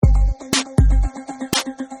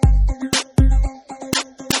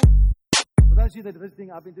you that are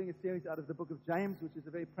visiting, I've been doing a series out of the book of James, which is a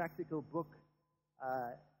very practical book.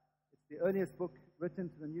 It's the earliest book written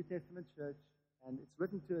to the New Testament church, and it's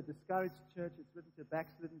written to a discouraged church, it's written to a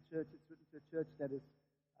backslidden church, it's written to a church that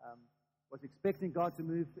was expecting God to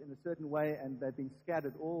move in a certain way, and they've been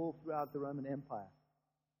scattered all throughout the Roman Empire.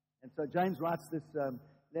 And so James writes this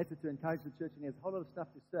letter to encourage the church, and he has a whole lot of stuff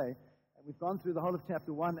to say. And we've gone through the whole of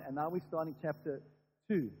chapter 1, and now we're starting chapter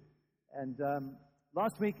 2. And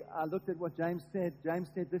last week I looked at what James said. James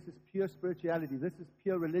said this is pure spirituality. This is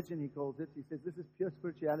pure religion, he calls it. He says this is pure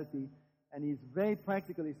spirituality. And he's very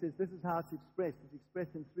practical. He says this is how it's expressed. It's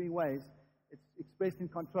expressed in three ways. It's expressed in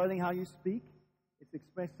controlling how you speak. It's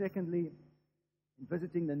expressed, secondly, in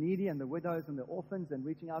visiting the needy and the widows and the orphans and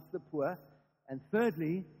reaching out to the poor. And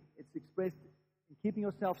thirdly, it's expressed in keeping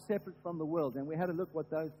yourself separate from the world. And we had a look what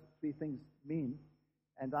those three things mean.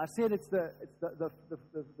 And I said it's the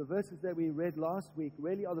verses that we read last week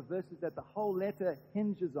really are the verses that the whole letter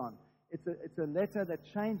hinges on. It's a letter that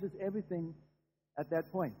changes everything at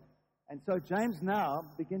that point. And so James now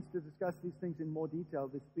begins to discuss these things in more detail,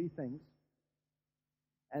 these three things.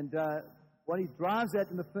 And what he drives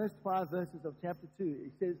at in the first 5 verses of chapter 2,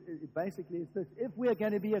 he says, it basically is this: if we are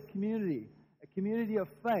going to be a community of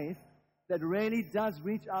faith that really does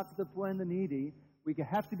reach out to the poor and the needy, we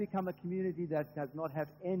have to become a community that does not have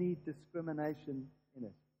any discrimination in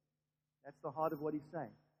it. That's the heart of what he's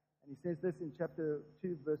saying. And he says this in chapter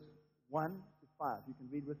 2, verse 1 to 5. You can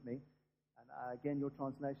read with me. And again, your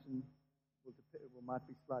translation might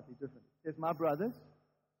be slightly different. It says, "My brothers,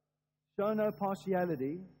 show no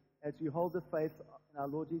partiality as you hold the faith in our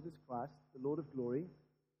Lord Jesus Christ, the Lord of glory.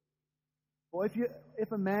 For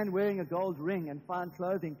if a man wearing a gold ring and fine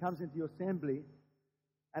clothing comes into your assembly,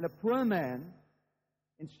 and a poor man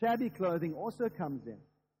in shabby clothing also comes in,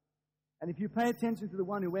 and if you pay attention to the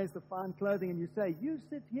one who wears the fine clothing and you say, 'You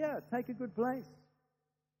sit here, take a good place,'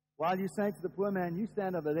 while you say to the poor man, 'You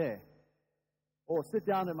stand over there,' or 'Sit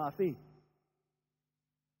down at my feet,'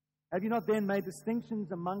 have you not then made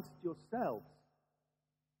distinctions amongst yourselves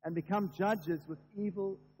and become judges with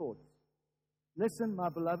evil thoughts? Listen, my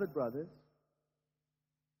beloved brothers,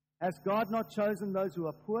 has God not chosen those who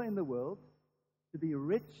are poor in the world to be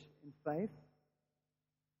rich in faith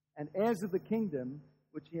and heirs of the kingdom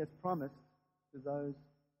which He has promised to those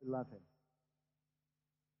who love Him?"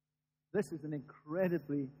 This is an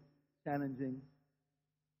incredibly challenging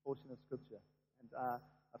portion of Scripture. And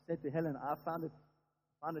I've said to Helen, I found it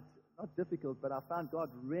not difficult, but I found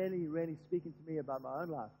God really, really speaking to me about my own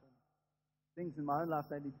life. And things in my own life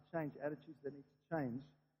that need to change, attitudes that need to change,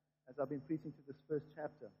 as I've been preaching to this first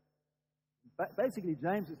chapter. Basically,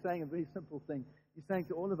 James is saying a very simple thing. He's saying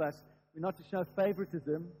to all of us, we're not to show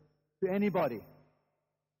favoritism to anybody.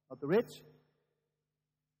 Not the rich,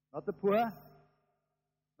 not the poor,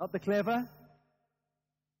 not the clever,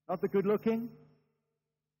 not the good-looking,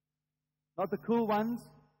 not the cool ones.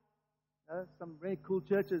 Some very cool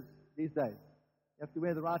churches these days. You have to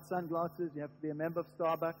wear the right sunglasses. You have to be a member of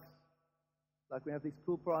Starbucks. Like we have these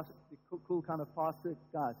cool kind of pastor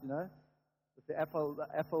guys, with the Apple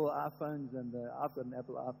iPhones, and I've got an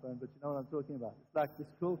Apple iPhone, but you know what I'm talking about. It's like this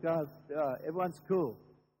cool guys. Yeah, everyone's cool.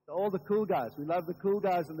 So all the cool guys. We love the cool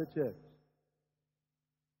guys in the church.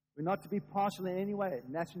 We're not to be partial in any way.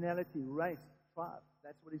 Nationality, race, tribe.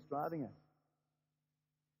 That's what he's driving at.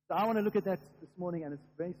 So I want to look at that this morning, and it's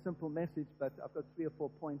a very simple message, but I've got 3 or 4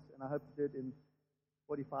 points, and I hope to do it in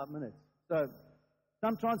 45 minutes. So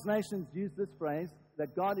some translations use this phrase,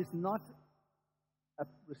 that God is not a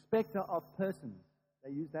respecter of persons.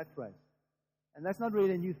 They use that phrase. And that's not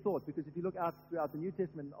really a new thought, because if you look out throughout the New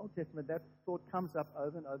Testament and Old Testament, that thought comes up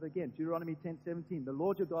over and over again. Deuteronomy 10:17, "The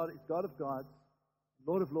Lord your God is God of gods,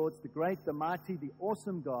 Lord of lords, the great, the mighty, the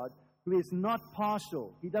awesome God, who is not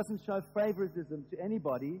partial." He doesn't show favoritism to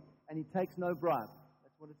anybody, and He takes no bribe.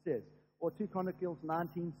 That's what it says. Or 2 Chronicles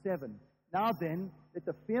 19:7, "Now then, let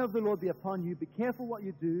the fear of the Lord be upon you. Be careful what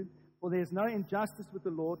you do, for there is no injustice with the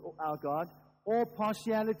Lord or our God, or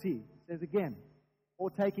partiality," it says again, "or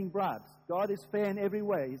taking bribes." God is fair in every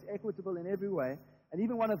way. He's equitable in every way. And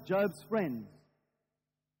even one of Job's friends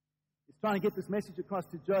is trying to get this message across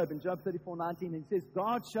to Job in Job 34:19. And he says,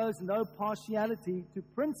 "God shows no partiality to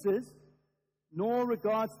princes, nor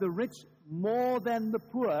regards the rich more than the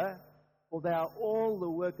poor, for they are all the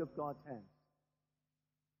work of God's hands."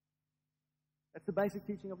 That's the basic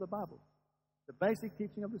teaching of the Bible. The basic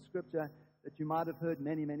teaching of the Scripture that you might have heard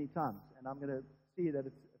many, many times. And I'm going to see that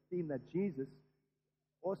it's a theme that Jesus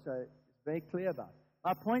also is very clear about.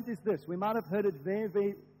 My point is this: we might have heard it very,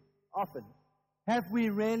 very often. Have we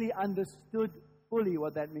really understood fully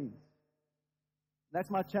what that means? That's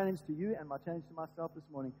my challenge to you and my challenge to myself this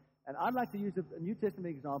morning. And I'd like to use a New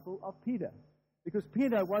Testament example of Peter. Because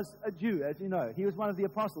Peter was a Jew, as you know. He was one of the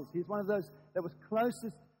apostles. He's one of those that was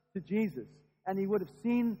closest to Jesus. And he would have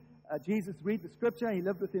seen Jesus read the scripture. He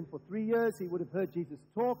lived with him for 3 years. He would have heard Jesus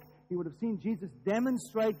talk. He would have seen Jesus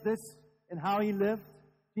demonstrate this in how he lived.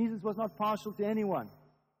 Jesus was not partial to anyone.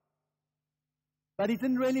 But he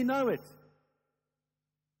didn't really know it.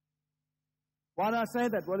 Why do I say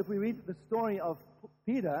that? Well, if we read the story of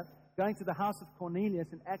Peter going to the house of Cornelius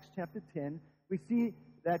in Acts chapter 10, we see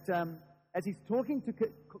that as he's talking to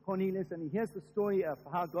Cornelius and he hears the story of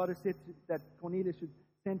how God has said that Cornelius should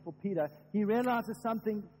send for Peter, he realizes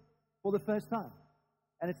something for the first time.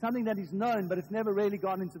 And it's something that he's known, but it's never really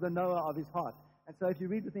gone into the knower of his heart. And so if you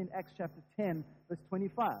read within Acts chapter 10, verse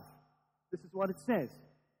 25, this is what it says.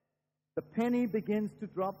 The penny begins to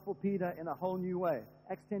drop for Peter in a whole new way.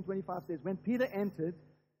 Acts 10:25 says, when Peter entered,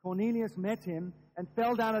 Cornelius met him and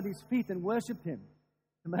fell down at his feet and worshipped him.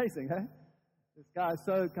 Amazing, huh? This guy is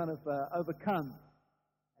so kind of overcome.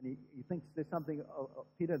 And he thinks there's something of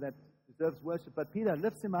Peter that deserves worship. But Peter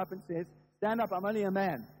lifts him up and says, stand up, I'm only a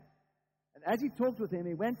man. And as he talked with him,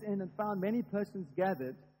 he went in and found many persons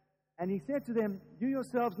gathered. And he said to them, you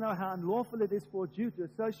yourselves know how unlawful it is for a Jew to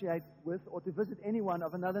associate with or to visit anyone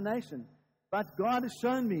of another nation. But God has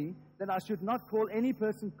shown me that I should not call any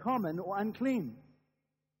person common or unclean.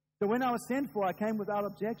 So when I was sent for, I came without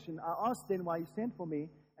objection. I asked then why you sent for me.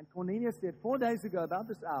 And Cornelius said, 4 days ago, about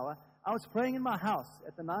this hour, I was praying in my house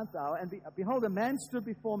at the 9th hour, and behold, a man stood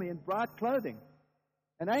before me in bright clothing.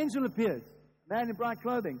 An angel appears, a man in bright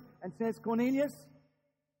clothing, and says, Cornelius,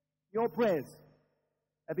 your prayers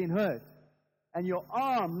have been heard, and your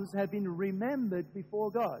alms have been remembered before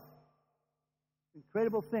God.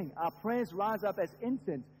 Incredible thing. Our prayers rise up as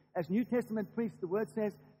incense. As New Testament priests, the word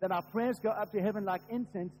says that our prayers go up to heaven like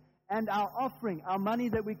incense, and our offering, our money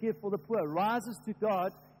that we give for the poor, rises to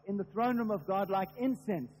God in the throne room of God like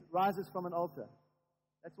incense rises from an altar.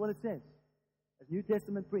 That's what it says. As New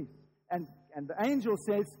Testament priests. And the angel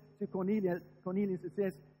says to Cornelius, it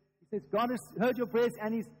says, God has heard your prayers,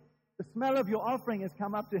 and the smell of your offering has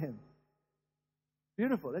come up to him.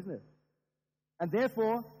 Beautiful, isn't it? And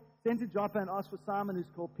therefore, sent to Joppa and asked for Simon, who's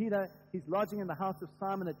called Peter. He's lodging in the house of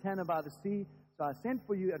Simon at Tanner by the sea. So I sent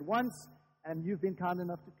for you at once, and you've been kind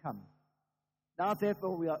enough to come. Now,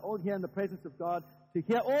 therefore, we are all here in the presence of God to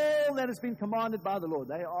hear all that has been commanded by the Lord.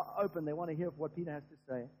 They are open. They want to hear what Peter has to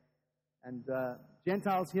say. And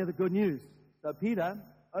Gentiles hear the good news. So Peter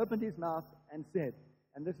opened his mouth and said,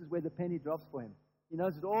 and this is where the penny drops for him. He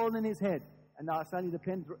knows it all in his head. And now suddenly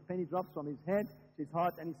the penny drops from his head to his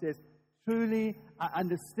heart, and he says, truly, I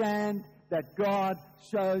understand that God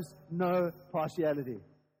shows no partiality.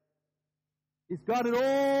 He's got it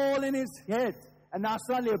all in his head. And now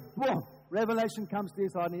suddenly, boom, revelation comes to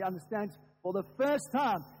his heart, and he understands for the first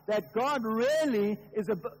time that God really his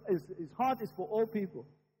heart is for all people.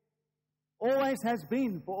 Always has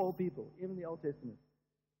been for all people, even the Old Testament.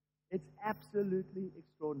 It's absolutely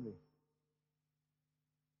extraordinary.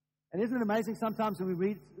 And isn't it amazing sometimes when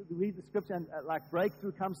we read the scripture and like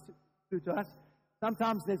breakthrough comes through to us?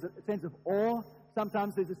 Sometimes there's a sense of awe,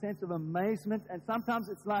 sometimes there's a sense of amazement, and sometimes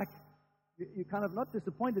it's like you're kind of not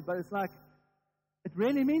disappointed, but it's like it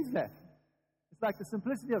really means that. It's like the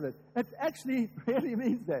simplicity of it. It actually really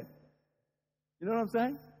means that. You know what I'm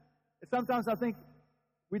saying? Sometimes I think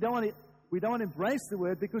we don't want to embrace the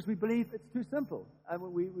word because we believe it's too simple. And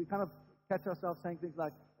we kind of catch ourselves saying things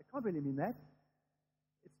like, it can't really mean that.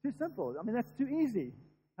 It's too simple. I mean, that's too easy.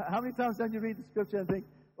 How many times don't you read the scripture and think,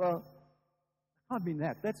 well, it can't mean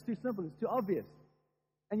that. That's too simple. It's too obvious.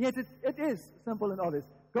 And yet it is simple and obvious.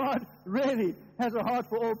 God really has a heart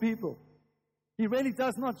for all people. He really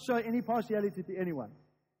does not show any partiality to anyone.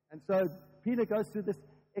 And so Peter goes through this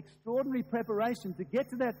extraordinary preparation to get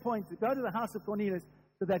to that point, to go to the house of Cornelius,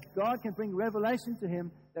 so that God can bring revelation to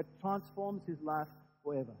him that transforms his life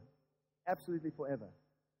forever. Absolutely forever.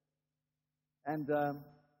 And,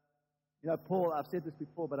 Paul, I've said this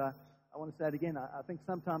before, but I want to say it again. I think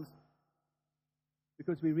sometimes,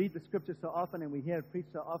 because we read the scripture so often and we hear it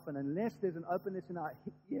preached so often, unless there's an openness in our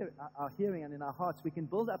hearing and in our hearts, we can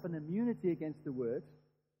build up an immunity against the word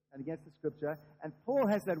and against the scripture. And Paul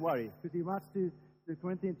has that worry, because he writes to the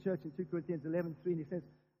Corinthian church in 2 Corinthians 11:3, and he says,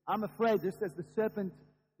 I'm afraid, just as the serpent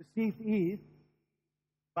deceived Eve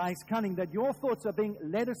by his cunning, that your thoughts are being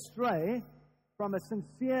led astray from a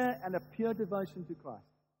sincere and a pure devotion to Christ.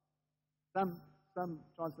 Some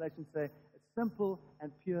translations say a simple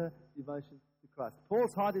and pure devotion to Christ.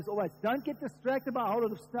 Paul's heart is always, don't get distracted by a whole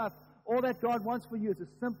lot of stuff. All that God wants for you is a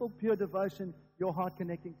simple, pure devotion, your heart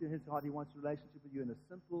connecting to his heart. He wants a relationship with you in a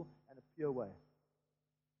simple and a pure way.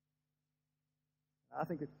 I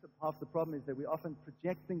think it's half the problem is that we often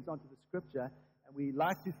project things onto the Scripture, and we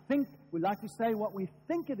like to say what we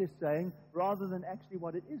think it is saying rather than actually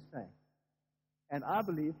what it is saying. And I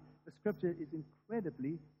believe the Scripture is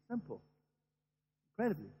incredibly simple.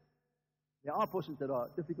 Incredibly. There are portions that are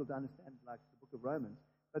difficult to understand, like the book of Romans,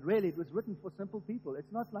 but really it was written for simple people.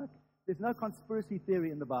 It's not like there's no conspiracy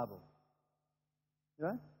theory in the Bible. You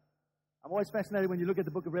know? I'm always fascinated when you look at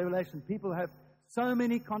the book of Revelation. People have so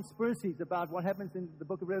many conspiracies about what happens in the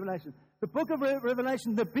book of Revelation. The book of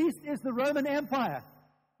Revelation, the beast is the Roman Empire.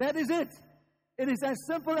 That is it. It is as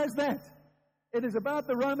simple as that. It is about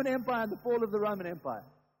the Roman Empire and the fall of the Roman Empire.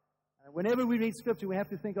 And whenever we read Scripture, we have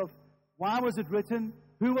to think of why was it written,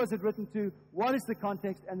 who was it written to, what is the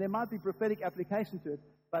context, and there might be prophetic application to it,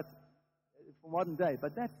 but for modern day.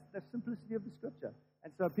 But that's the simplicity of the Scripture.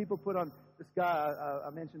 And so people put on this guy I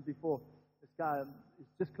mentioned before. This guy who's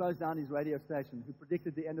just closed down his radio station, who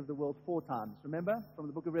predicted the end of the world 4 times. Remember? From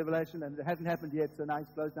the book of Revelation, and it hasn't happened yet, so now he's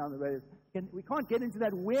closed down the radio. We can't get into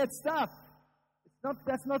that weird stuff.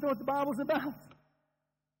 That's not what the Bible's about.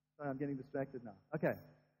 Sorry, I'm getting distracted now. Okay.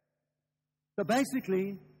 So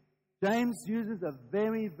basically, James uses a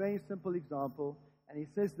very, very simple example, and he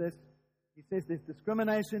says this. He says there's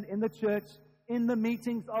discrimination in the church, in the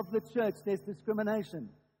meetings of the church, there's discrimination.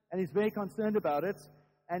 And he's very concerned about it.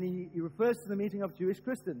 And he refers to the meeting of Jewish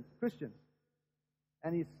Christians.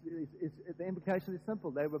 And the implication is simple.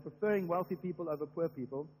 They were preferring wealthy people over poor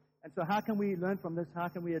people. And so how can we learn from this? How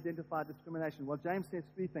can we identify discrimination? Well, James says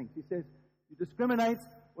 3 things. He says, you discriminate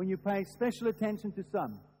when you pay special attention to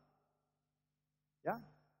some. Yeah?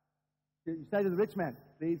 You say to the rich man,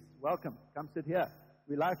 please, welcome, come sit here.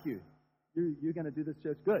 We like you. You're going to do this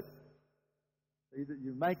church good. So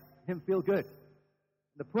you make him feel good.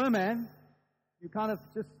 The poor man, you kind of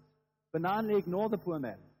just benignly ignore the poor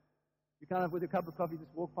man. You kind of, with a cup of coffee,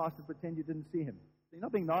 just walk past and pretend you didn't see him. So you're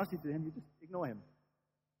not being nasty to him, you just ignore him.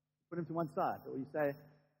 Put him to one side. Or you say,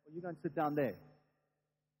 well, you go and sit down there.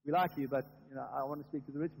 We like you, but I want to speak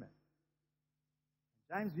to the rich man.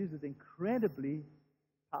 James uses incredibly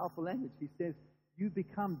powerful language. He says, you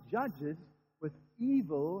become judges with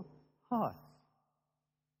evil hearts.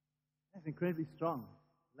 That's incredibly strong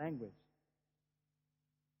language.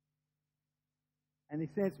 And he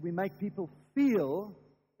says we make people feel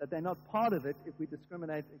that they're not part of it if we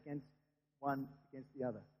discriminate against one against the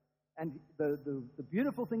other. And the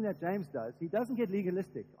beautiful thing that James does, he doesn't get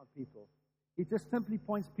legalistic on people. He just simply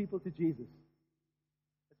points people to Jesus.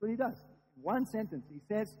 That's what he does. In one sentence, he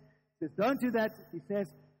says, don't do that. He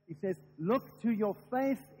says, look to your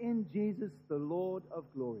faith in Jesus, the Lord of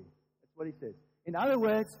glory. That's what he says. In other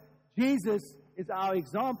words, Jesus is our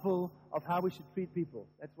example of how we should treat people.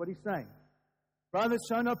 That's what he's saying. Brothers,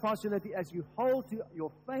 show no partiality as you hold to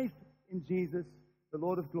your faith in Jesus, the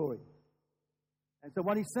Lord of glory. And so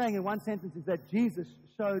what he's saying in one sentence is that Jesus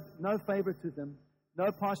showed no favoritism,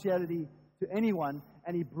 no partiality to anyone,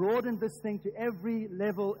 and he broadened this thing to every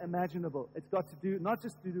level imaginable. It's got to do, not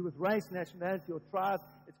just to do with race, nationality, or tribe,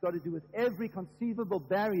 it's got to do with every conceivable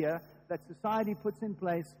barrier that society puts in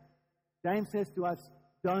place. James says to us,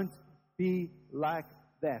 don't be like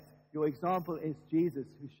that. Your example is Jesus,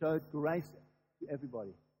 who showed grace to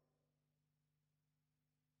everybody.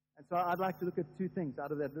 And so I'd like to look at 2 things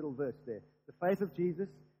out of that little verse there. The faith of Jesus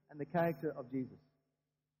and the character of Jesus.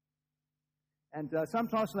 And some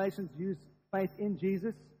translations use faith in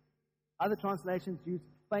Jesus. Other translations use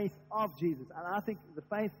faith of Jesus. And I think the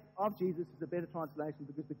faith of Jesus is a better translation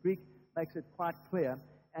because the Greek makes it quite clear.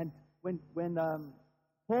 And when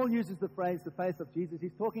Paul uses the phrase, the faith of Jesus,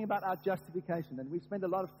 he's talking about our justification. And we spend a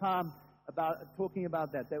lot of time talking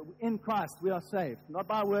about that in Christ we are saved. Not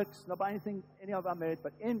by works, not by any of our merit,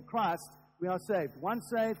 but in Christ we are saved. Once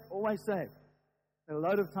saved, always saved. A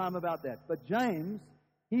load of time about that. But James,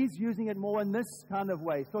 he's using it more in this kind of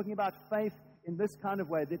way. He's talking about faith in this kind of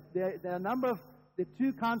way. There are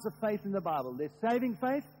 2 kinds of faith in the Bible. There's saving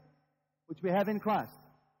faith, which we have in Christ.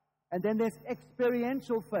 And then there's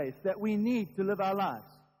experiential faith that we need to live our lives.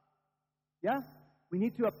 Yeah? We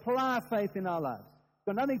need to apply faith in our lives. It's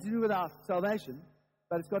got nothing to do with our salvation,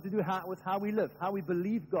 but it's got to do with how we live, how we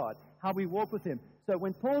believe God, how we walk with Him. So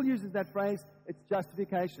when Paul uses that phrase, it's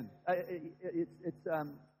justification.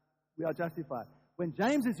 We are justified. When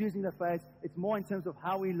James is using the phrase, it's more in terms of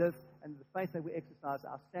how we live and the faith that we exercise,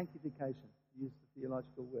 our sanctification, to use the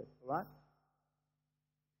theological word. All right?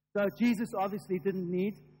 So Jesus obviously didn't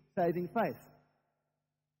need saving faith.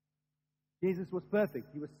 Jesus was perfect.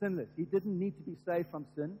 He was sinless. He didn't need to be saved from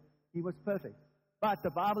sin. He was perfect. But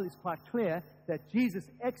the Bible is quite clear that Jesus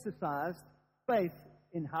exercised faith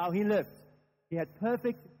in how He lived. He had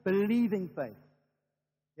perfect believing faith.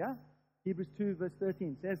 Yeah? Hebrews 2 verse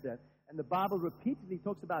 13 says that. And the Bible repeatedly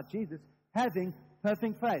talks about Jesus having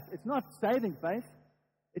perfect faith. It's not saving faith.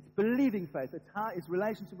 It's believing faith. It's how his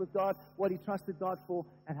relationship with God, what he trusted God for,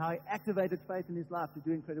 and how he activated faith in his life to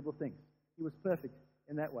do incredible things. He was perfect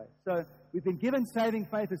in that way. So we've been given saving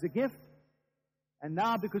faith as a gift. And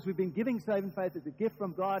now, because we've been giving saving faith as a gift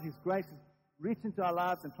from God, his grace has reached into our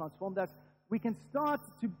lives and transformed us, we can start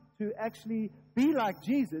to actually be like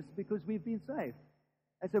Jesus because we've been saved.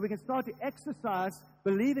 And so we can start to exercise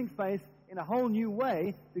believing faith in a whole new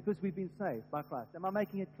way because we've been saved by Christ. Am I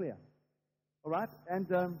making it clear? All right?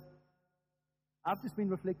 And I've just been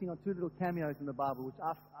reflecting on two little cameos in the Bible, which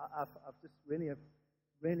I've just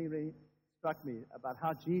really struck me about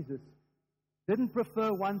how Jesus didn't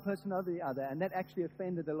prefer one person over the other, and that actually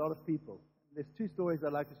offended a lot of people. There's two stories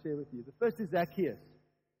I'd like to share with you. The first is Zacchaeus.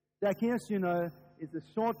 Zacchaeus, you know, is a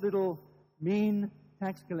short little mean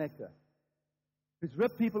tax collector who's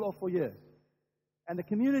ripped people off for years. And the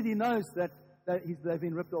community knows that they've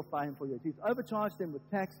been ripped off by him for years. He's overcharged them with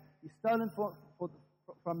tax. He's stolen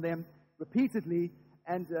from them repeatedly.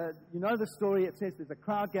 And you know the story. It says there's a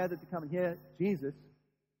crowd gathered to come and hear Jesus.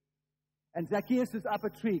 And Zacchaeus is up a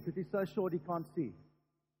tree because he's so short he can't see.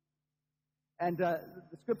 And the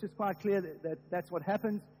scripture is quite clear that that's what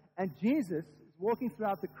happens. And Jesus is walking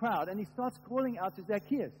throughout the crowd, and he starts calling out to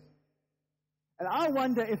Zacchaeus. And I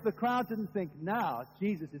wonder if the crowd didn't think, now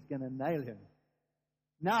Jesus is going to nail him.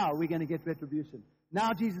 Now we're going to get retribution.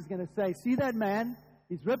 Now Jesus is going to say, see that man?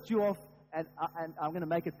 He's ripped you off, and I'm going to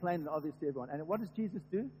make it plain and obvious to everyone. And what does Jesus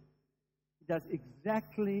do? He does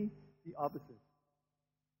exactly the opposite.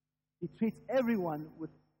 He treats everyone with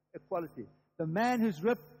equality. The man who's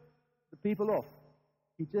ripped the people off,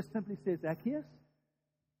 he just simply says, Zacchaeus,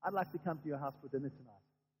 I'd like to come to your house for dinner tonight.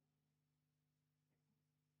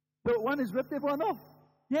 The one who's ripped everyone off.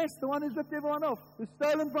 Yes, the one who's ripped everyone off, who's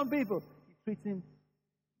stolen from people. He treats him,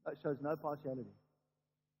 shows no partiality.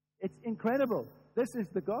 It's incredible. This is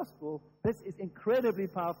the gospel. This is incredibly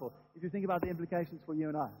powerful if you think about the implications for you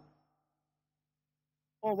and I.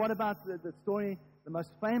 Or what about the story, the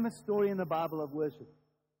most famous story in the Bible of worship?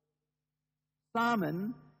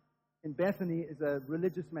 Simon in Bethany is a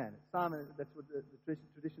religious man. Simon, that's what the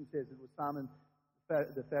tradition says. It was Simon,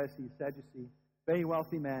 the Pharisee, Sadducee, very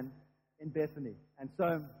wealthy man in Bethany. And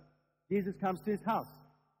so Jesus comes to his house.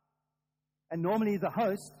 And normally the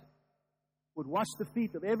host would wash the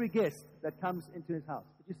feet of every guest that comes into his house.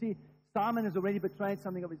 But you see, Simon has already betrayed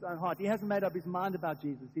something of his own heart. He hasn't made up his mind about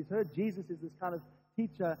Jesus. He's heard Jesus is this kind of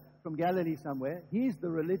teacher from Galilee somewhere. He's the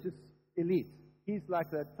religious elite. He's like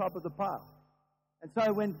the top of the pile. And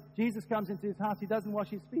so when Jesus comes into his house, he doesn't wash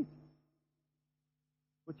his feet,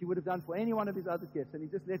 which he would have done for any one of his other guests. And he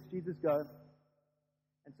just lets Jesus go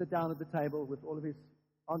and sit down at the table with all of his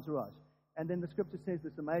entourage. And then the scripture says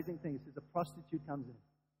this amazing thing. It says a prostitute comes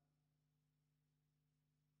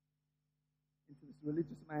into this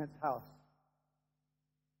religious man's house.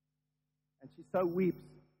 And she so weeps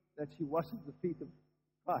that she washes the feet of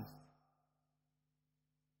Christ.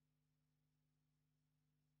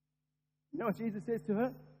 You know what Jesus says to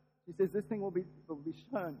her? He says, this thing will be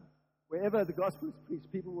shown. Wherever the gospel is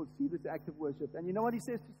preached, people will see this act of worship. And you know what he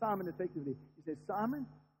says to Simon effectively? He says, Simon,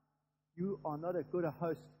 you are not as good a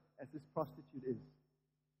host as this prostitute is.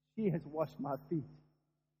 She has washed my feet.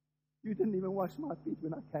 You didn't even wash my feet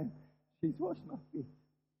when I came. She's washed my feet.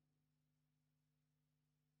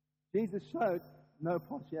 Jesus showed no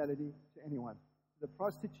partiality to anyone. To the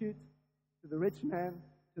prostitute, to the rich man,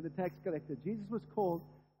 to the tax collector. Jesus was called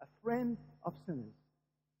a friend of sinners.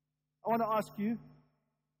 I want to ask you,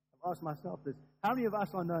 I've asked myself this, how many of us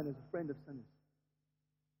are known as a friend of sinners?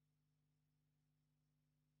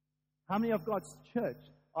 How many of God's church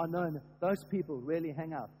are known, those people really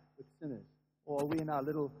hang out with sinners? Or are we in our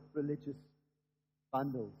little religious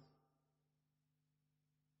bundles?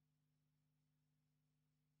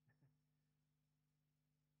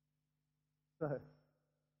 So,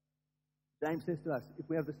 James says to us, if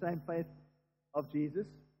we have the same faith of Jesus,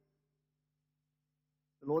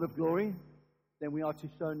 the Lord of glory, then we are to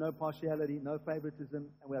show no partiality, no favoritism,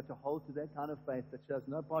 and we are to hold to that kind of faith that shows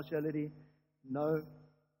no partiality, no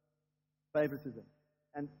favoritism.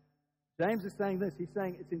 And James is saying this. He's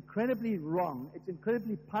saying it's incredibly wrong, it's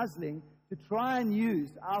incredibly puzzling to try and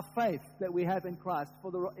use our faith that we have in Christ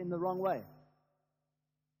in the wrong way.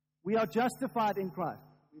 We are justified in Christ.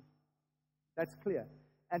 That's clear.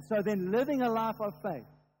 And so then living a life of faith,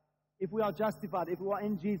 if we are justified, if we are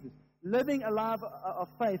in Jesus, living a life of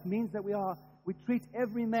faith means that we treat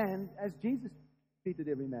every man as Jesus treated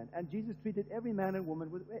every man. And Jesus treated every man and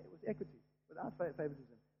woman with equity, without favoritism.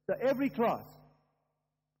 So every class,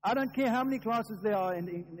 I don't care how many classes there are in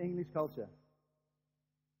English culture.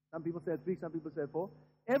 Some people say 3, some people say 4.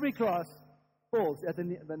 Every class falls at the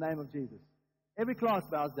name of Jesus. Every class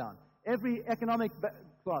bows down. Every economic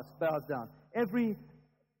class bows down. Every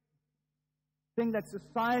thing that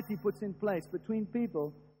society puts in place between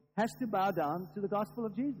people has to bow down to the gospel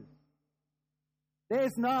of Jesus. There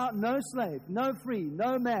is no slave, no free,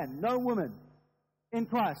 no man, no woman in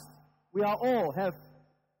Christ. We are all have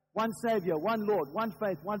one Savior, one Lord, one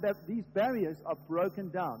faith, one baptism. These barriers are broken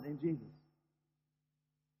down in Jesus.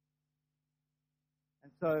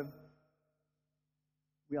 And so,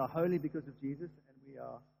 we are holy because of Jesus, and we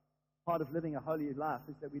are part of living a holy life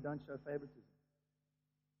is that we don't show favoritism.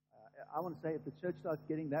 I want to say if the church starts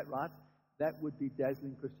getting that right, that would be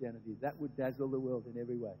dazzling Christianity. That would dazzle the world in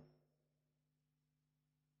every way.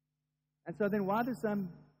 And so then why does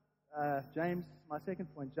James, my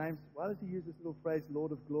second point, James, why does he use this little phrase,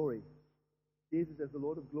 Lord of glory? Jesus as the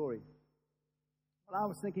Lord of glory. Well, I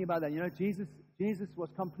was thinking about that. You know, Jesus was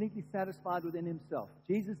completely satisfied within himself.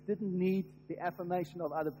 Jesus didn't need the affirmation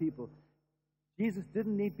of other people. Jesus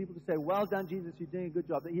didn't need people to say, well done, Jesus, you're doing a good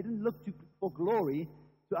job. He didn't look for glory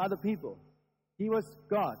to other people. He was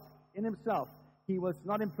God in himself. He was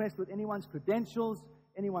not impressed with anyone's credentials,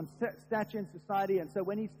 anyone's stature in society. And so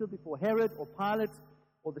when he stood before Herod or Pilate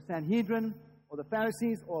or the Sanhedrin or the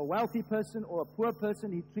Pharisees or a wealthy person or a poor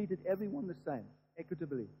person, he treated everyone the same,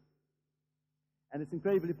 equitably. And it's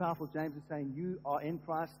incredibly powerful. James is saying, you are in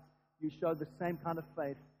Christ. You show the same kind of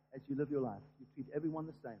faith as you live your life. You treat everyone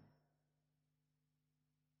the same.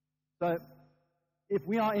 So, if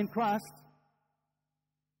we are in Christ,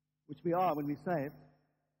 which we are when we're saved,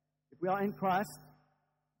 if we are in Christ,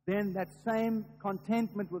 then that same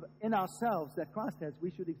contentment within ourselves that Christ has, we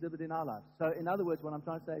should exhibit in our lives. So, in other words, what I'm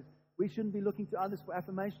trying to say is, we shouldn't be looking to others for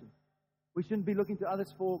affirmation. We shouldn't be looking to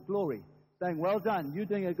others for glory, saying, well done, you're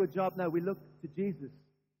doing a good job. No, we look to Jesus,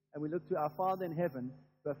 and we look to our Father in heaven,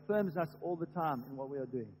 who affirms us all the time in what we are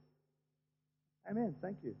doing. Amen.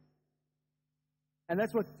 Thank you. And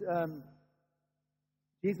that's what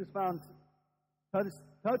Jesus found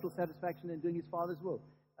total satisfaction in doing his Father's will.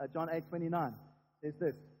 John 8:29 says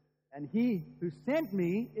this, and he who sent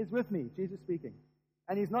me is with me, Jesus speaking.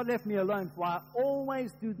 And he's not left me alone, for I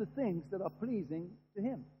always do the things that are pleasing to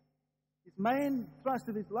him. His main thrust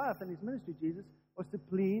of his life and his ministry, Jesus, was to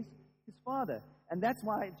please his Father. And that's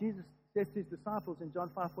why Jesus says to his disciples in John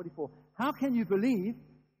 5:44, how can you believe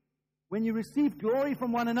when you receive glory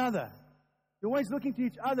from one another? You're always looking to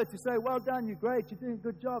each other to say, well done, you're great, you're doing a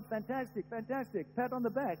good job, fantastic, fantastic, pat on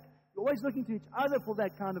the back. You're always looking to each other for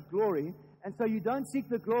that kind of glory, and so you don't seek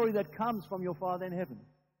the glory that comes from your Father in heaven.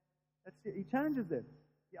 That's it. He challenges them.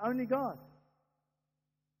 The only God.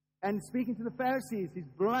 And speaking to the Pharisees, he's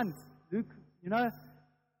blunt. Luke, you know,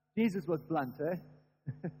 Jesus was blunt, eh?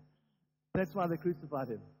 That's why they crucified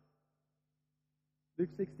him.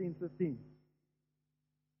 Luke 16:15.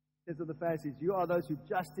 Says of the Pharisees, you are those who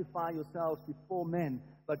justify yourselves before men,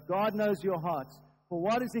 but God knows your hearts. For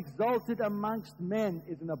what is exalted amongst men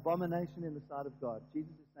is an abomination in the sight of God.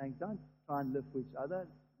 Jesus is saying, don't try and live for each other,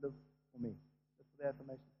 live for me. Live for the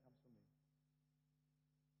affirmation that comes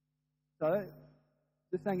from me. So,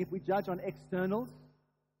 just saying, if we judge on externals,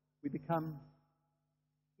 we become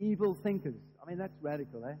evil thinkers. I mean, that's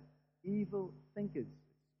radical, eh? Evil thinkers.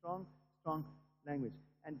 Strong, strong language.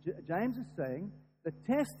 And James is saying, the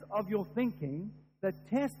test of your thinking, the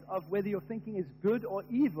test of whether your thinking is good or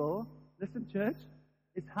evil, listen, church,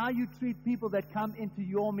 is how you treat people that come into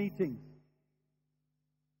your meetings.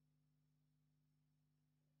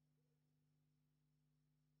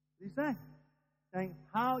 What is that? Saying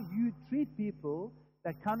how you treat people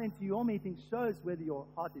that come into your meeting shows whether your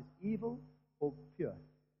heart is evil or pure.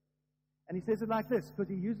 And he says it like this, because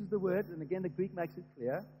he uses the word, and again the Greek makes it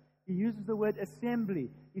clear, he uses the word assembly.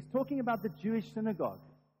 He's talking about the Jewish synagogue.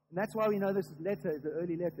 And that's why we know this letter is an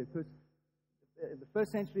early letter, because in the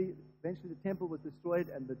first century, eventually the temple was destroyed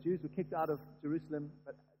and the Jews were kicked out of Jerusalem.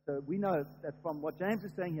 So we know that from what James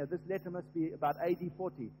is saying here, this letter must be about AD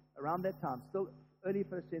 40, around that time, still early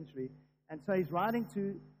first century. And so he's writing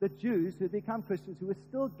to the Jews who had become Christians who were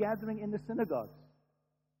still gathering in the synagogues.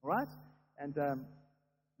 All right? And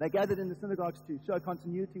they gathered in the synagogues to show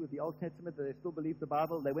continuity with the Old Testament, that they still believed the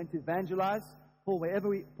Bible. They went to evangelize.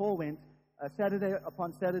 Wherever Paul went, Saturday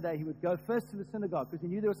upon Saturday, he would go first to the synagogue because he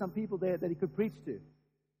knew there were some people there that he could preach to.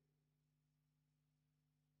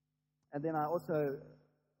 And then I also,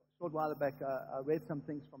 a short while back, I read some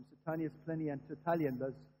things from Suetonius, Pliny, and Tertullian,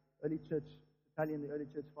 those early church, Tertullian, the early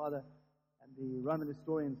church father, and the Roman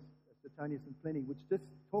historians, Suetonius and Pliny, which just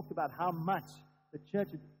talked about how much the church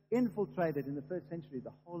had infiltrated in the first century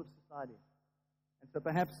the whole of society. And so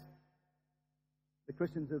perhaps the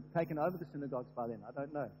Christians have taken over the synagogues by then. I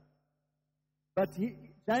don't know. But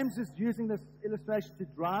James is using this illustration to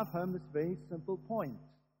drive home this very simple point.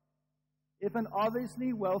 If an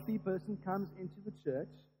obviously wealthy person comes into the church,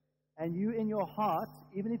 and you in your heart,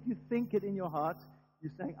 even if you think it in your heart,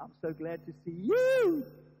 you're saying, I'm so glad to see you.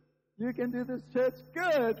 You can do this church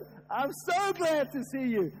good. I'm so glad to see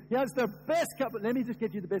you. Here's the best cup. Let me just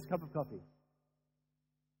get you the best cup of coffee.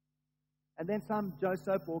 And then some Joe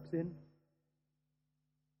Soap walks in.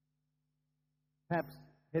 Perhaps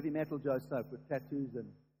heavy metal Joe Soap with tattoos and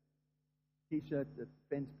T-shirt that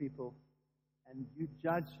offends people. And you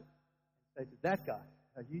judge and say to that guy,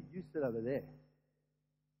 you sit over there.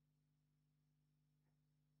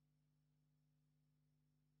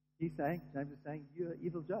 He's saying, James is saying, you're an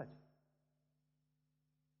evil judge.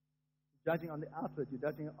 You're judging on the outward, you're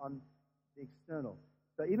judging on the external.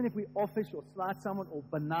 So even if we offish or slight someone or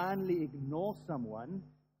benignly ignore someone,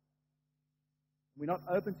 we're not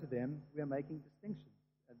open to them, we are making distinctions.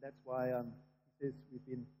 And that's why he says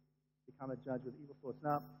we've become a judge with evil thoughts.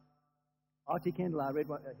 Now, R.T. Kendall, I read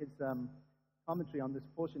his commentary on this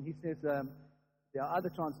portion. He says there are other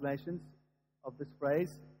translations of this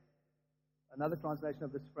phrase. Another translation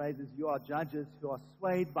of this phrase is, you are judges who are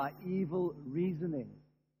swayed by evil reasoning.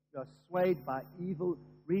 You are swayed by evil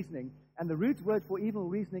reasoning. And the root word for evil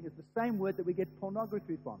reasoning is the same word that we get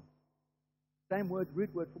pornography from. Same word,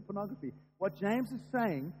 root word for pornography. What James is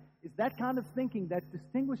saying is that kind of thinking that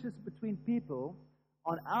distinguishes between people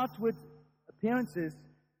on outward appearances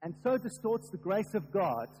and so distorts the grace of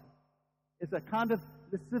God is a kind of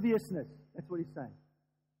lasciviousness. That's what he's saying.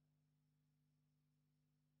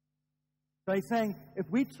 So he's saying, if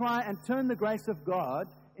we try and turn the grace of God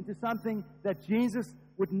into something that Jesus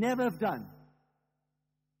would never have done,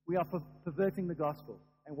 we are perverting the gospel.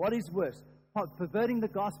 And what is worse? Perverting the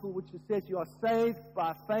gospel, which says you are saved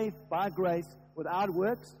by faith, by grace, without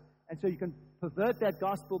works. And so you can pervert that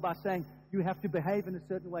gospel by saying you have to behave in a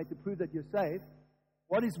certain way to prove that you're saved.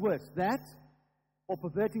 What is worse? That or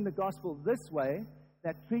perverting the gospel this way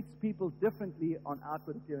that treats people differently on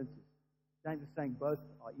outward appearances? James is saying both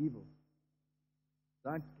are evil.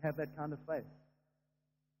 Don't have that kind of faith.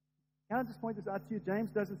 Can I just point this out to you? James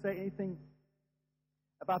doesn't say anything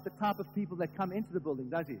about the type of people that come into the building,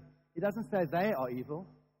 does he? He doesn't say they are evil.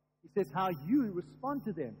 He says how you respond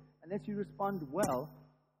to them. Unless you respond well,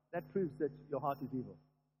 that proves that your heart is evil.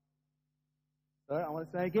 So I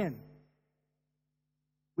want to say again,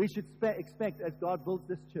 we should expect, as God builds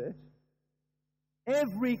this church,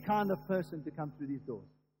 every kind of person to come through these doors.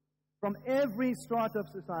 From every strata of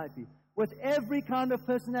society, with every kind of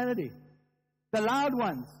personality. The loud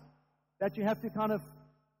ones that you have to kind of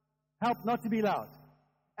help not to be loud.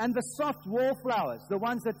 And the soft wallflowers, the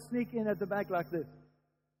ones that sneak in at the back like this.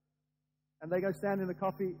 And they go stand in the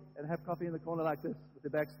coffee and have coffee in the corner like this with their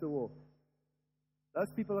backs to the wall.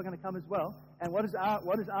 Those people are going to come as well. And what is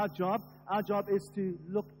our job? Our job is to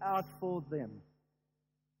look out for them.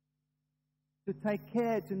 To take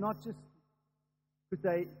care, to not just, because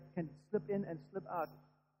they can slip in and slip out,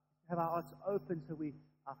 have our hearts open so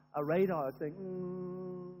our radar is saying,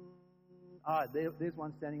 there's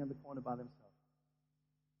one standing in the corner by themselves.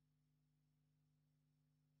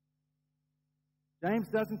 James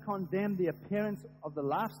doesn't condemn the appearance of the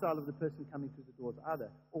lifestyle of the person coming through the doors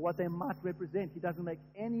either, or what they might represent. He doesn't make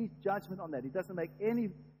any judgment on that. He doesn't make any,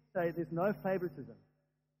 say there's no favoritism.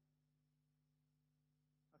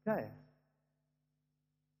 Okay.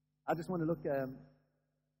 I just want to look,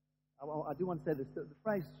 I do want to say this. The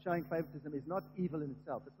phrase showing favoritism is not evil in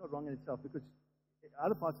itself. It's not wrong in itself, because in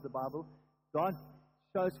other parts of the Bible, God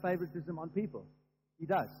shows favoritism on people. He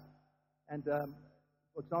does. And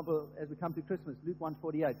for example, as we come to Christmas, Luke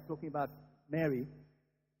 1:48, talking about Mary,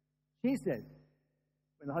 she says,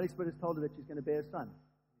 when the Holy Spirit has told her that she's going to bear a son,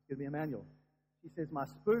 he's going to be Emmanuel, she says, my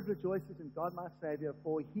spirit rejoices in God my Savior,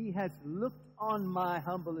 for he has looked on my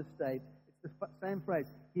humble estate. It's the same phrase.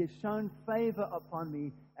 He has shown favor upon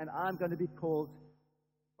me, and I'm going to be called,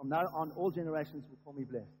 from now on, all generations will call me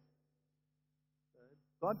blessed.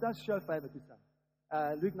 So God does show favor to some.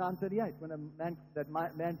 Luke 9:38, when that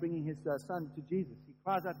man bringing his son to Jesus, he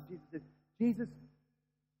cries out to Jesus, says, Jesus,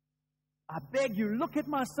 I beg you, look at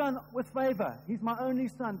my son with favor. He's my only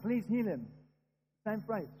son. Please heal him. Same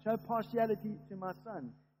phrase. Show partiality to my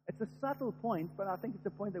son. It's a subtle point, but I think it's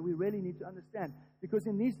a point that we really need to understand. Because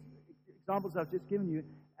in these examples I've just given you,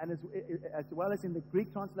 and as well as in the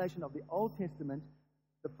Greek translation of the Old Testament,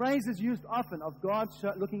 the phrase is used often of God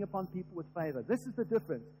looking upon people with favor. This is the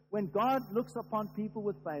difference. When God looks upon people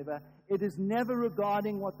with favor, it is never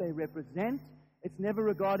regarding what they represent. It's never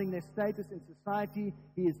regarding their status in society.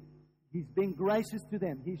 He is He's being gracious to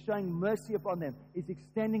them. He's showing mercy upon them. He's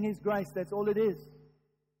extending His grace. That's all it is.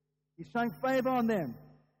 He's showing favor on them.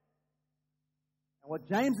 And what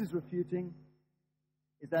James is refuting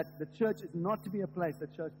is that the church is not to be a place that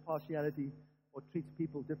shows partiality or treats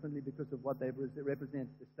people differently because of what they represent,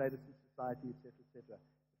 the status in society, etc., etc.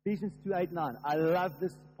 Ephesians 2:8-9. I love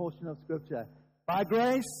this portion of Scripture. By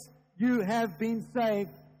grace, you have been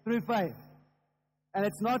saved through faith. And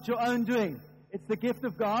it's not your own doing. It's the gift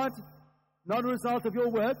of God, not a result of your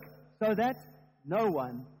work, so that no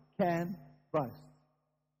one can boast.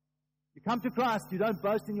 You come to Christ, you don't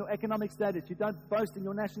boast in your economic status, you don't boast in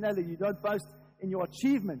your nationality, you don't boast in your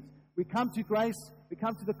achievements. We come to grace, we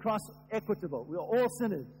come to the cross equitable. We are all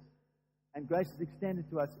sinners, and grace is extended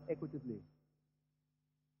to us equitably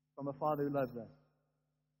from a Father who loves us.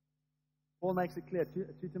 Paul makes it clear,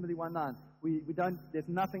 2 Timothy 1:9, there's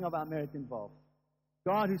nothing of our merit involved.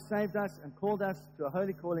 God who saved us and called us to a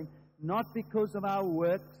holy calling, not because of our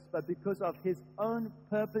works, but because of His own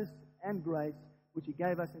purpose and grace, which He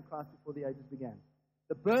gave us in Christ before the ages began.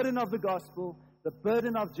 The burden of the gospel, the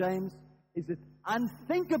burden of James, is it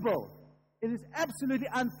unthinkable. It is absolutely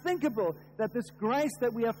unthinkable that this grace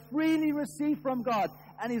that we have freely received from God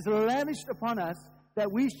and is lavished upon us,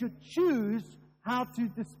 that we should choose how to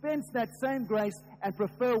dispense that same grace and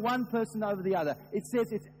prefer one person over the other. It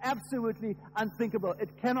says it's absolutely unthinkable.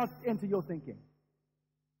 It cannot enter your thinking.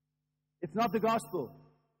 It's not the gospel.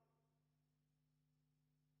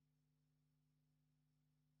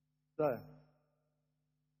 So,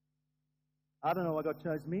 I don't know why God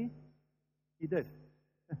chose me. He did.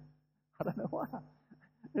 I don't know why.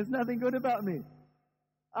 There's nothing good about me.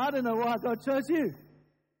 I don't know why God chose you.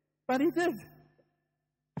 But He did.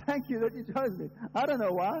 Thank you that you chose me. I don't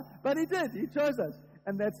know why, but He did. He chose us.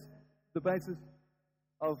 And that's the basis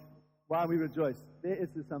of why we rejoice. There is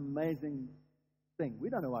this amazing thing. We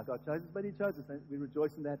don't know why God chose us, but He chose us, and we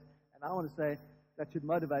rejoice in that. And I want to say that should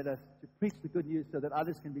motivate us to preach the good news so that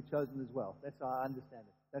others can be chosen as well. That's how I understand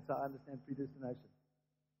it. That's how I understand predestination.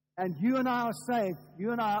 And you and I are saved.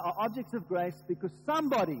 You and I are objects of grace because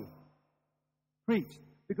somebody preached.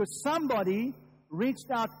 Because somebody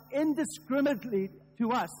reached out indiscriminately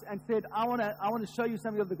to us and said, I want to show you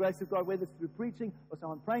something of the grace of God, whether it's through preaching or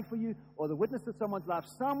someone praying for you or the witness of someone's life.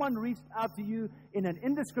 Someone reached out to you in an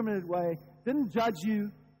indiscriminate way, didn't judge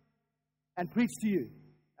you, and preached to you.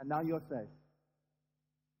 And now you're saved.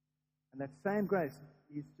 And that same grace,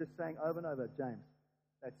 he's just saying over and over, James,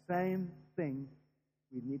 that same thing,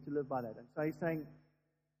 we need to live by that. And so he's saying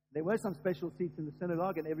there were some special seats in the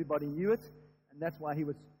synagogue and everybody knew it, and that's why he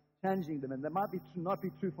was changing them. And that might not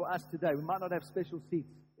be true for us today. We might not have special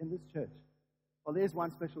seats in this church. Well, there's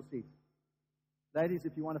one special seat. Ladies,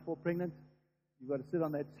 if you want to fall pregnant, you've got to sit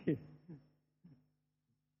on that seat.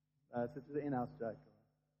 So it's an in-house joke.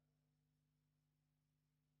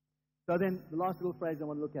 So then, the last little phrase I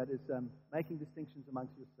want to look at is making distinctions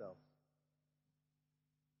amongst yourselves.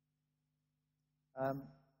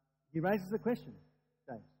 He raises a question,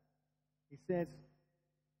 James. He says,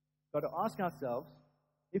 got to ask ourselves,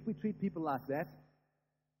 if we treat people like that,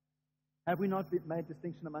 have we not made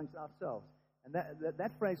distinction amongst ourselves? And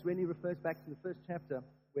that phrase really refers back to the first chapter,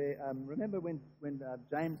 where, remember when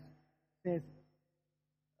James says,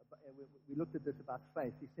 we looked at this about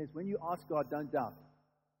faith. He says, when you ask God, don't doubt.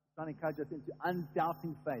 He's trying to encourage us into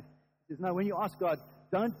undoubting faith. He says, no, when you ask God,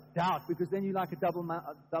 don't doubt, because then you're like a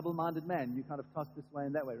double-minded man. You kind of toss this way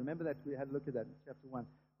and that way. Remember that? We had a look at that in chapter 1.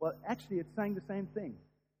 Well, actually, it's saying the same thing.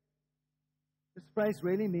 This phrase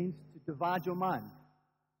really means to divide your mind.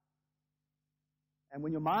 And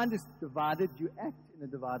when your mind is divided, you act in a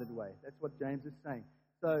divided way. That's what James is saying.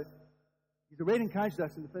 So, he's already encouraged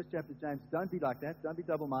us in the first chapter of James, don't be like that. Don't be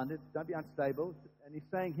double-minded. Don't be unstable. And he's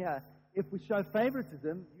saying here, if we show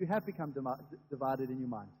favoritism, you have become divided in your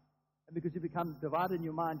mind. And because you become divided in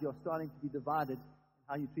your mind, you're starting to be divided in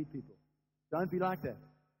how you treat people. Don't be like that.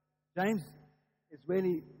 James is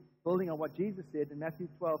really building on what Jesus said in Matthew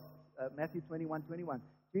 21:21.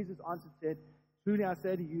 Jesus answered, said, truly I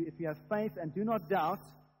say to you, if you have faith and do not doubt,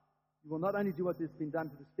 you will not only do what has been done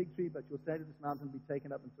to this fig tree, but you'll say to this mountain, be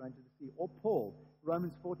taken up and thrown into the sea. Or Paul,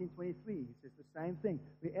 Romans 14:23, he says the same thing.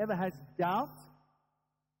 Whoever has doubt,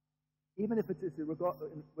 even if it's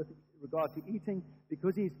with regard to eating,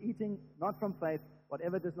 because he is eating not from faith,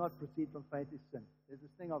 whatever does not proceed from faith is sin. There's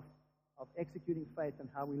this thing of executing faith and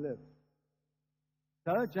how we live.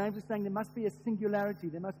 So James is saying there must be a singularity.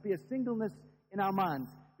 There must be a singleness in our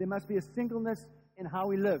minds. There must be a singleness in how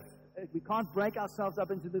we live. We can't break ourselves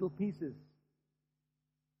up into little pieces.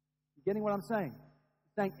 You getting what I'm saying?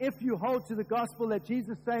 He's saying if you hold to the gospel that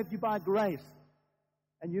Jesus saved you by grace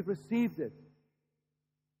and you've received it,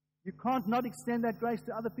 You can't not extend that grace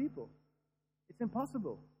to other people. It's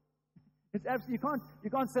impossible. It's absolutely, you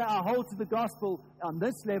can't say, I hold to the gospel on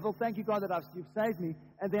this level. Thank you, God, that you've saved me.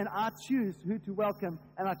 And then I choose who to welcome,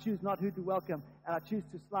 and I choose not who to welcome, and I choose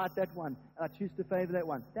to slight that one, and I choose to favor that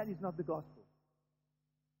one. That is not the gospel.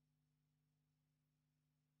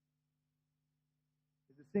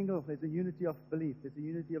 There's a unity of belief. There's a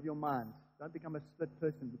unity of your minds. Don't become a split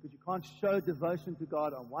person, because you can't show devotion to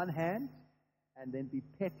God on one hand and then be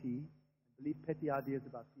petty and believe petty ideas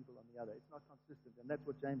about people on the other. It's not consistent. And that's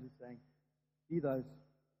what James is saying. Be those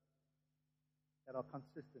that are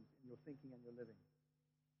consistent in your thinking and your living.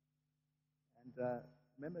 And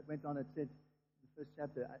remember, it went on, it said in the first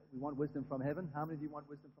chapter, we want wisdom from heaven. How many of you want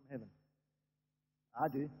wisdom from heaven? I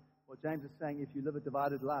do. Well, James is saying, if you live a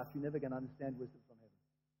divided life, you're never going to understand wisdom from heaven.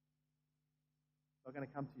 It's not going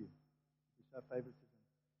to come to you. You show favoritism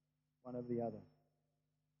one over the other.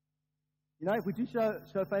 You know, if we do show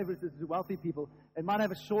favoritism to wealthy people, it might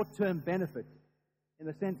have a short-term benefit in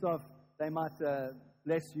the sense of they might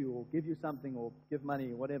bless you or give you something or give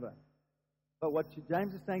money or whatever. But what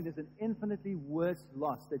James is saying, there's an infinitely worse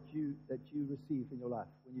loss that you receive in your life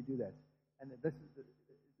when you do that. And it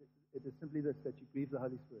is simply this, that you grieve the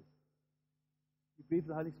Holy Spirit. You grieve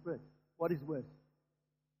the Holy Spirit. What is worse?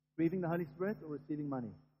 Grieving the Holy Spirit or receiving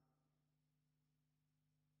money?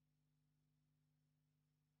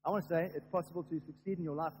 I want to say it's possible to succeed in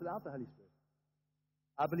your life without the Holy Spirit.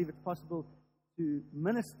 I believe it's possible to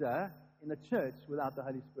minister in a church without the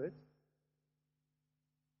Holy Spirit.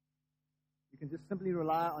 You can just simply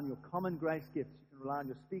rely on your common grace gifts. You can rely on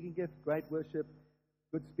your speaking gifts, great worship,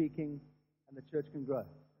 good speaking, and the church can grow.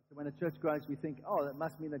 So when a church grows, we think, oh, that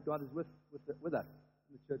must mean that God is with us,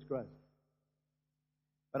 and the church grows.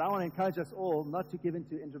 But I want to encourage us all not to give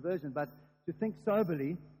into introversion, but to think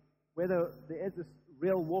soberly whether there is this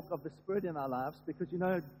real walk of the Spirit in our lives. Because, you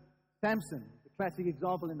know, Samson, the classic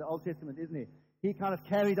example in the Old Testament, isn't he? He kind of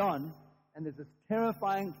carried on, and there's this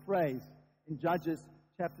terrifying phrase in Judges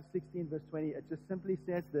chapter 16, verse 20. It just simply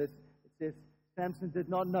says this. It says, Samson did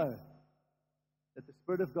not know that the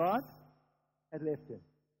Spirit of God had left him.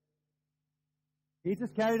 He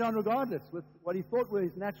just carried on regardless with what he thought were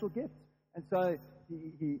his natural gifts. And so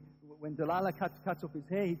when Delilah cuts off his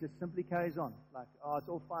hair, he just simply carries on. Like, oh, it's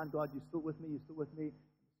all fine, God, you're still with me, you're still with me.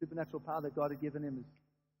 The supernatural power that God had given him is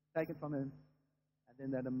taken from him. And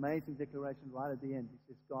then that amazing declaration right at the end, he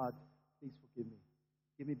says, God, please forgive me.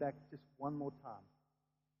 Give me back just one more time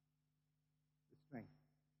the strength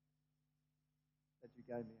that you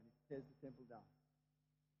gave me. And he tears the temple down.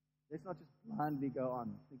 Let's not just blindly go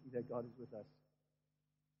on thinking that God is with us,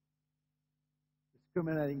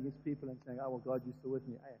 discriminating against people and saying, oh, well, God, you're still with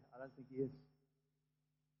me. Hey, I don't think he is.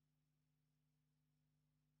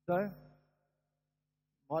 So,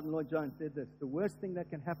 Martin Lloyd-Jones said this: the worst thing that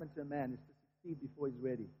can happen to a man is to succeed before he's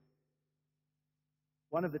ready.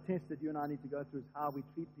 One of the tests that you and I need to go through is how we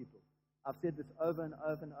treat people. I've said this over and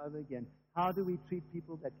over and over again. How do we treat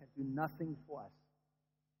people that can do nothing for us?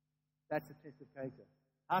 That's a test of character.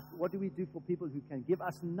 What do we do for people who can give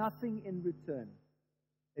us nothing in return?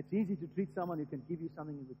 It's easy to treat someone who can give you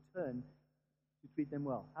something in return, to treat them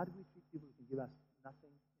well. How do we treat people who can give us nothing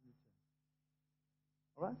in return?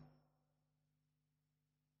 All right?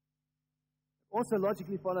 It also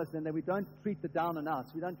logically follows then that we don't treat the down and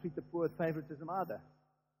outs. We don't treat the poor with favoritism either.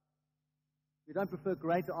 We don't prefer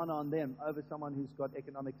greater honor on them over someone who's got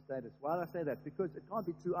economic status. Why do I say that? Because it can't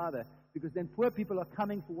be true either. Because then poor people are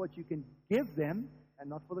coming for what you can give them and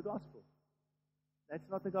not for the gospel. That's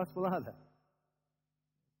not the gospel either.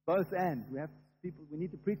 Both and. We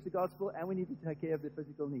need to preach the gospel and we need to take care of their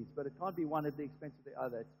physical needs. But it can't be one at the expense of the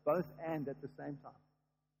other. It's both and at the same time.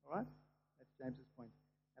 All right? That's James's point.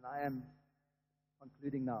 And I am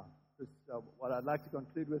concluding now. Because what I'd like to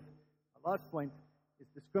conclude with, my last point, is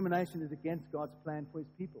discrimination is against God's plan for his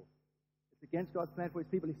people. It's against God's plan for his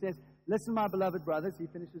people. He says, listen, my beloved brothers, he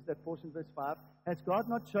finishes that portion, verse 5, has God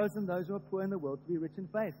not chosen those who are poor in the world to be rich in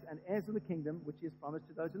faith and heirs of the kingdom which he has promised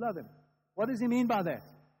to those who love him? What does he mean by that?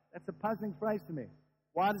 That's a puzzling phrase to me.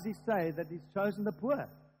 Why does he say that he's chosen the poor? It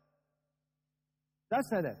does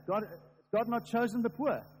say that. Has God not chosen the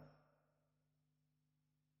poor?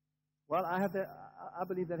 Well, I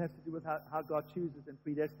believe that has to do with how God chooses and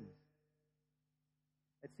predestines.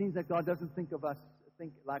 It seems that God doesn't think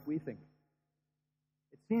like we think.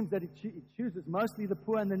 It seems that he chooses mostly the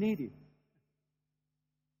poor and the needy.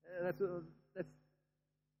 That's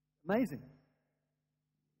amazing.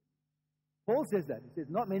 Paul says that. He says,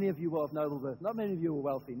 not many of you were of noble birth. Not many of you were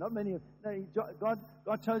wealthy.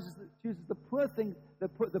 God chooses the poor things, the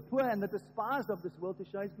poor and the despised of this world to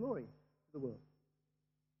show his glory to the world.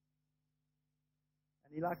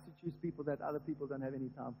 And he likes to choose people that other people don't have any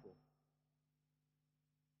time for.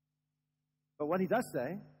 But what he does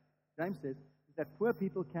say, James says, is that poor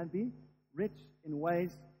people can be rich in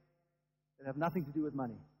ways that have nothing to do with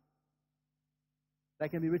money. They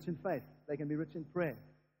can be rich in faith. They can be rich in prayer.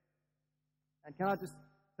 And can I just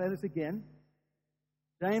say this again?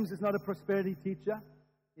 James is not a prosperity teacher.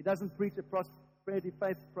 He doesn't preach a prosperity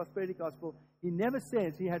faith, prosperity gospel. He never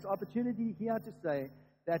says, he has opportunity here to say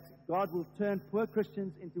that God will turn poor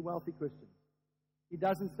Christians into wealthy Christians. He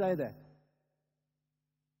doesn't say that.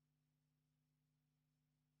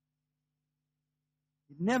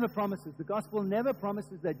 He never promises. The gospel never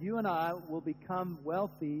promises that you and I will become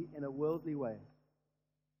wealthy in a worldly way.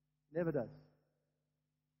 It never does.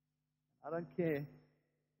 I don't care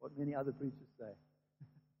what many other preachers say.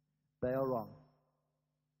 They are wrong.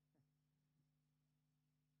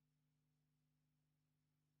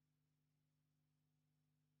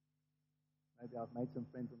 Maybe I've made some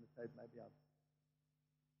friends on the tape. Maybe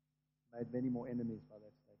I've made many more enemies by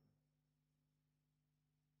that statement.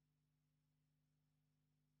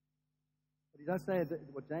 But he does say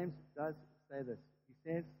that, what James does say this. He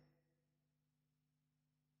says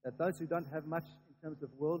that those who don't have much in terms of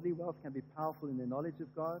worldly wealth can be powerful in their knowledge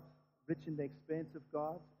of God, rich in the experience of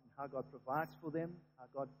God, and how God provides for them, how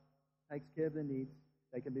God takes care of their needs.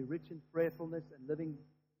 They can be rich in prayerfulness and living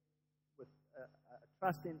with a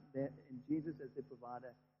trust in Jesus as their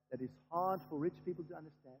provider that is hard for rich people to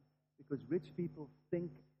understand, because rich people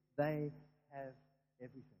think they have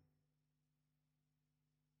everything.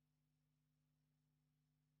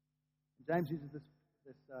 And James uses this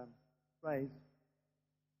phrase,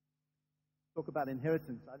 talk about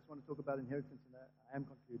inheritance. I just want to talk about inheritance, and I am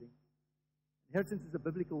concluding. Inheritance is a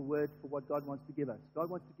biblical word for what God wants to give us. God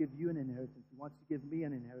wants to give you an inheritance. He wants to give me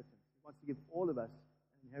an inheritance. He wants to give all of us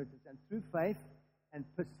an inheritance. And through faith and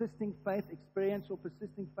persisting faith, experiential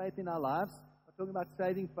persisting faith in our lives, I'm talking about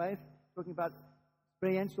saving faith, talking about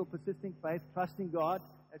experiential persisting faith, trusting God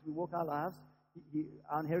as we walk our lives.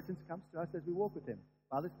 Our inheritance comes to us as we walk with Him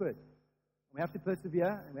by the Spirit. And we have to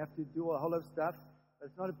persevere, and we have to do a whole lot of stuff. But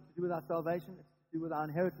it's not to do with our salvation. It's to do with our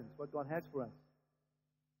inheritance, what God has for us.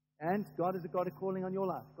 And God has got a calling on your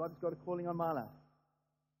life. God has got a calling on my life.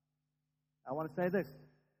 I want to say this,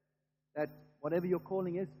 that whatever your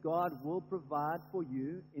calling is, God will provide for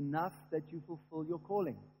you enough that you fulfill your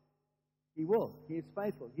calling. He will. He is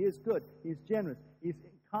faithful. He is good. He is generous. He is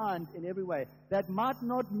kind in every way. That might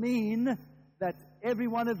not mean that every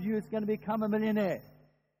one of you is going to become a millionaire.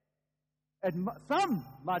 And some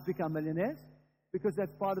might become millionaires because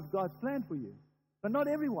that's part of God's plan for you. But not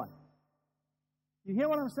everyone. You hear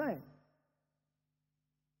what I'm saying?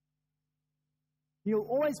 He'll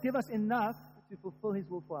always give us enough to fulfill His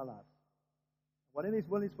will for our lives. Whatever His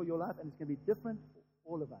will is for your life, and it's going to be different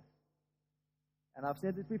for all of us. And I've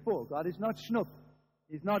said this before, God is not schnook.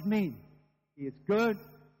 He's not mean. He is good.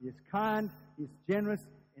 He is kind. He is generous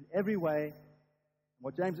in every way. And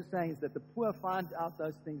what James is saying is that the poor find out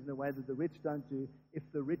those things in a way that the rich don't do if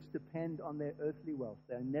the rich depend on their earthly wealth.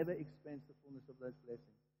 They'll never experience the fullness of those blessings.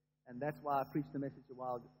 And that's why I preached a message a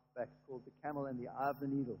while back called The Camel and the Eye of the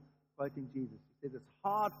Needle, quoting Jesus. He says it's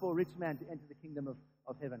hard for a rich man to enter the kingdom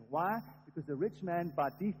of heaven. Why? Because the rich man,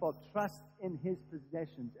 by default, trusts in his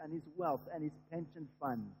possessions and his wealth and his pension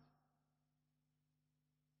fund.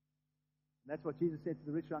 And that's what Jesus said to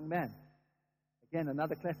the rich young man. Again,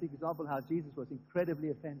 another classic example how Jesus was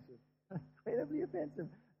incredibly offensive. Incredibly offensive.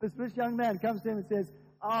 This rich young man comes to him and says,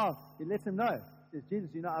 he lets him know. He says, Jesus,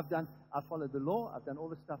 I've followed the law. I've done all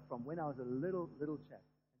this stuff from when I was a little chap.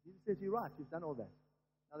 And Jesus says, you're right. You've done all that.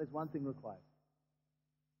 Now there's one thing required.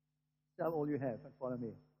 Sell all you have and follow me.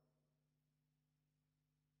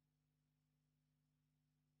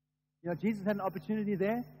 You know, Jesus had an opportunity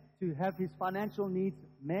there to have his financial needs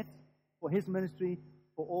met for his ministry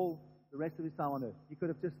for all the rest of his time on earth. He could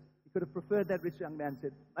have preferred that rich young man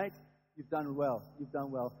said, mate, you've done well. You've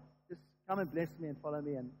done well. Just come and bless me and follow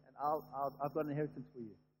me, and I've got an inheritance for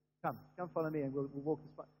you. Come follow me, and we'll walk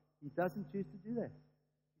this path. He doesn't choose to do that.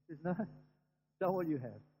 He says, no, sell all you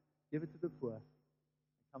have. Give it to the poor, and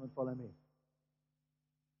come and follow me.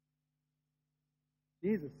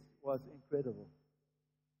 Jesus was incredible.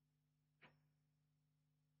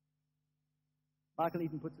 Michael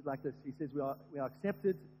Eaton puts it like this. He says, we are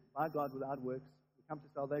accepted by God without works. We come to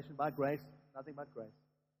salvation by grace, nothing but grace.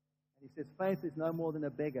 And he says, faith is no more than a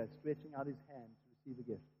beggar stretching out his hand to receive a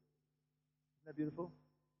gift. Isn't that beautiful?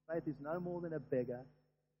 Faith is no more than a beggar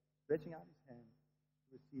stretching out his hand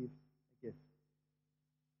to receive a gift.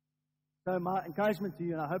 So my encouragement to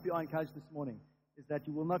you, and I hope you are encouraged this morning, is that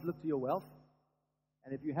you will not look to your wealth.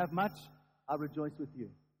 And if you have much, I rejoice with you.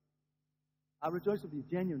 I rejoice with you,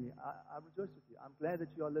 genuinely. I rejoice with you. I'm glad that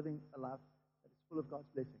you are living a life that is full of God's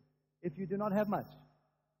blessing. If you do not have much,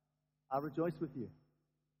 I rejoice with you.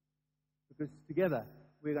 Because together,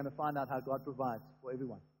 we're going to find out how God provides for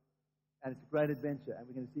everyone. And it's a great adventure, and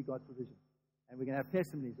we're going to see God's provision. And we're going to have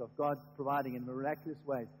testimonies of God providing in miraculous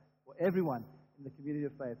ways for everyone in the community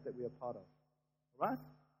of faith that we are part of. All right?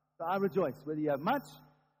 So I rejoice, whether you have much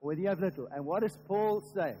or whether you have little. And what does Paul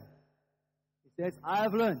say? He says, I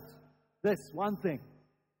have learned this one thing.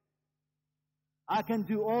 I can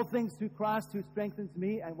do all things through Christ who strengthens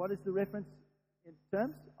me. And what is the reference in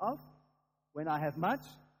terms of? When I have much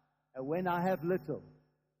and when I have little.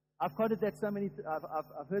 I've quoted that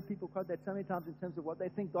I've heard people quote that so many times in terms of what they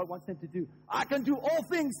think God wants them to do. I can do all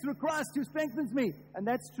things through Christ who strengthens me. And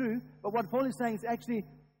that's true. But what Paul is saying is actually,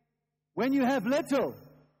 when you have little,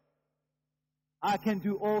 I can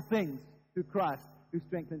do all things through Christ who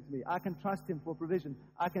strengthens me. I can trust Him for provision.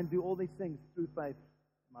 I can do all these things through faith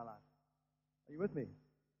in my life. Are you with me?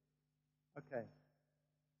 Okay.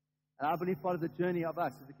 And I believe part of the journey of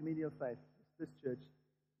us as a community of faith, this church,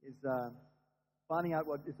 is finding out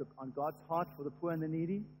what is on God's heart for the poor and the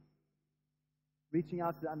needy, reaching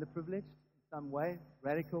out to the underprivileged in some way,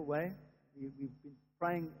 radical way. We've been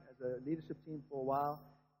praying as a leadership team for a while.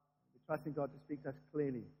 We're trusting God to speak to us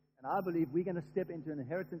clearly. And I believe we're going to step into an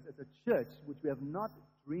inheritance as a church which we have not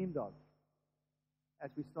dreamed of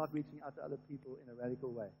as we start reaching out to other people in a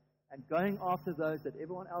radical way. And going after those that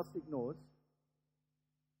everyone else ignores,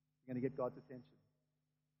 we're going to get God's attention.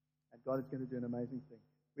 And God is going to do an amazing thing.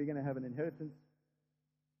 We're going to have an inheritance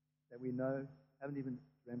that we know, haven't even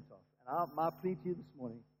dreamt of. And my plea to you this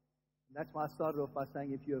morning, and that's why I started off by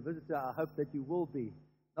saying, if you're a visitor, I hope that you will be,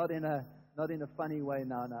 not in a funny way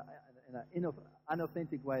now, in an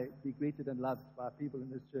unauthentic way, be greeted and loved by people in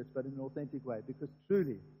this church, but in an authentic way. Because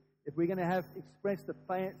truly, if we're going to have expressed the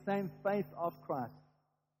same faith of Christ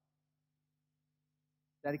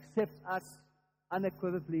that accepts us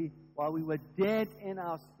unequivocally while we were dead in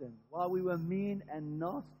our sin, while we were mean and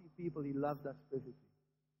nasty people, He loved us perfectly.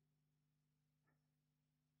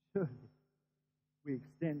 Surely, we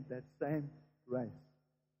extend that same grace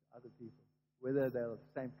to other people. Whether they're the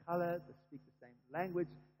same color, they speak the same language,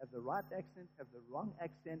 have the right accent, have the wrong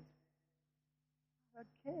accent, I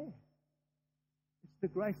don't care. It's the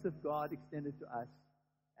grace of God extended to us.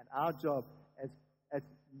 And our job as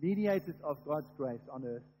mediators of God's grace on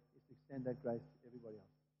earth is to extend that grace to everybody else.